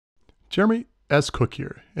Jeremy S. Cook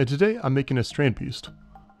here, and today I'm making a Strandbeest.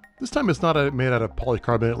 This time it's not made out of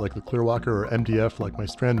polycarbonate like the Clearwalker or MDF like my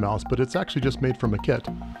Strand mouse, but it's actually just made from a kit.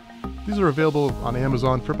 These are available on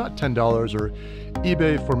Amazon for about $10 or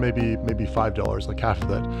eBay for maybe $5, like half of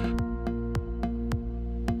that.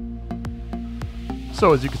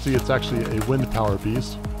 So as you can see, it's actually a wind power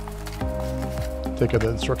beast. Take out the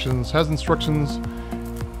instructions, has instructions,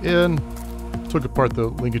 and took apart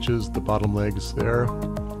the linkages, the bottom legs there.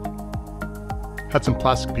 Had some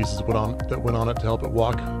plastic pieces that went on it to help it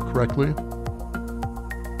walk correctly.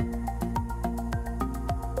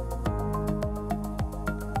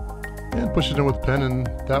 And pushed it in with a pen, and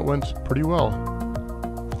that went pretty well.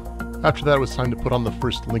 After that, it was time to put on the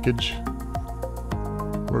first linkage.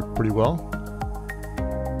 Worked pretty well.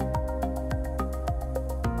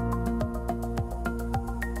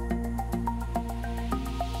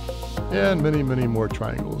 And many more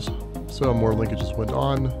triangles. So more linkages went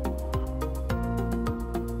on.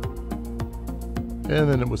 And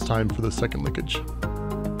then it was time for the second linkage.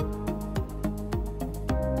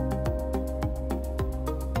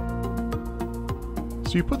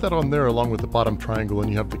 So you put that on there along with the bottom triangle, and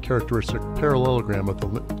you have the characteristic parallelogram of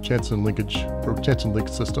the Jansen linkage or Jansen link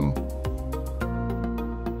system.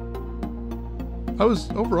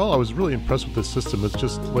 Overall I was really impressed with this system. It's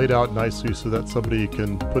just laid out nicely so that somebody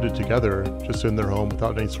can put it together just in their home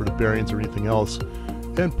without any sort of bearings or anything else,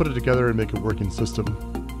 and put it together and make a working system.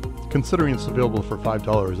 Considering it's available for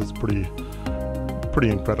 $5, it's pretty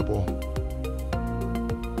incredible.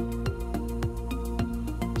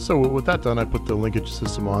 So with that done, I put the linkage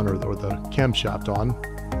system on, or the camshaft on.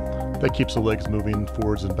 That keeps the legs moving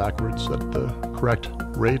forwards and backwards at the correct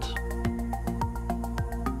rate.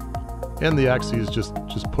 And the axes just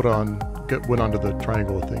went onto the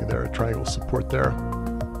triangle thing there, triangle support there.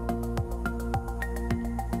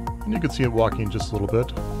 And you can see it walking just a little bit.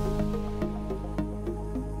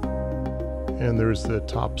 And there's the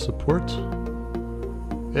top support,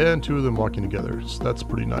 and two of them walking together, so that's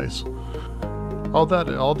pretty nice. All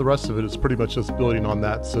the rest of it is pretty much just building on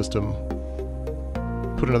that system.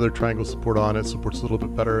 Put another triangle support on it, supports a little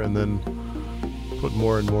bit better, and then put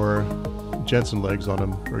more and more Jansen legs on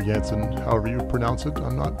them, or Jansen, however you pronounce it.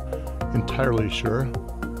 I'm not entirely sure.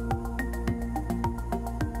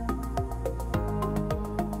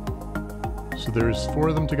 So there's 4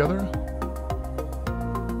 of them together.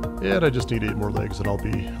 And I just need 8 more legs and I'll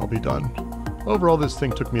be done. Overall, this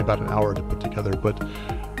thing took me about an hour to put together, but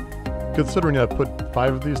considering I put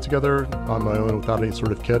 5 of these together on my own without any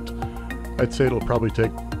sort of kit, I'd say it'll probably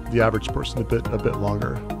take the average person a bit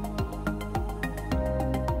longer.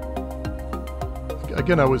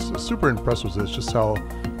 Again, I was super impressed with this, just how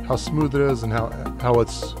smooth it is and how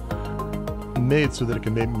it's made so that it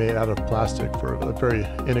can be made out of plastic for a very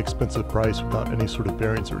inexpensive price without any sort of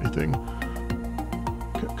bearings or anything.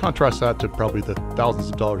 Contrast that to probably the thousands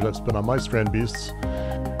of dollars I've spent on my Strandbeests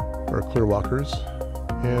or Clearwalkers,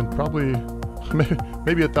 and probably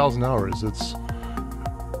maybe 1,000 hours. It's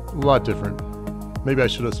a lot different. Maybe I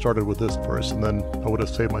should have started with this first, and then I would have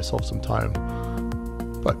saved myself some time,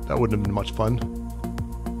 but that wouldn't have been much fun.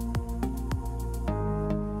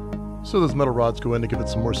 So those metal rods go in to give it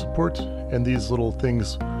some more support, and these little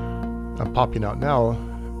things I'm popping out now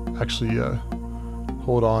actually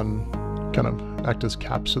hold on, kind of act as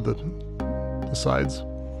caps to the sides.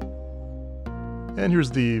 And here's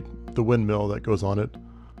the windmill that goes on it.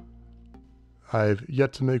 I've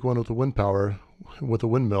yet to make one with a wind power with a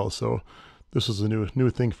windmill, so this is a new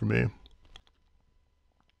thing for me.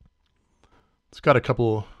 It's got a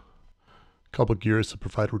couple gears to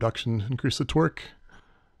provide reduction, increase the torque.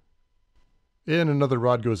 And another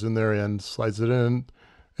rod goes in there and slides it in.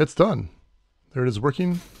 It's done. There it is,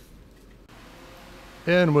 working.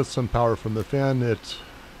 And with some power from the fan, it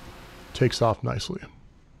takes off nicely.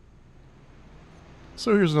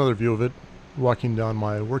 So here's another view of it, walking down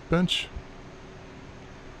my workbench.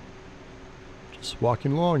 Just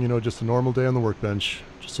walking along, just a normal day on the workbench.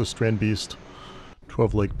 Just a Strandbeest,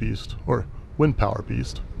 12-leg beast, or wind power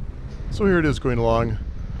beast. So here it is going along.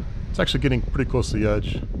 It's actually getting pretty close to the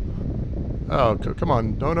edge. Oh, come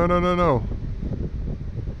on. No.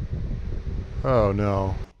 Oh,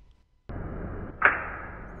 no.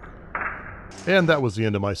 And that was the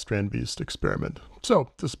end of my Strandbeest experiment.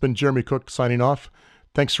 So, this has been Jeremy Cook signing off.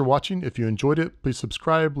 Thanks for watching. If you enjoyed it, please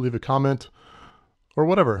subscribe, leave a comment, or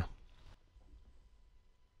whatever.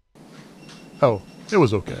 Oh, it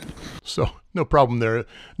was okay. So, no problem there.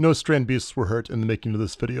 No Strandbeests were hurt in the making of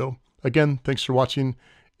this video. Again, thanks for watching,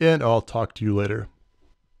 and I'll talk to you later.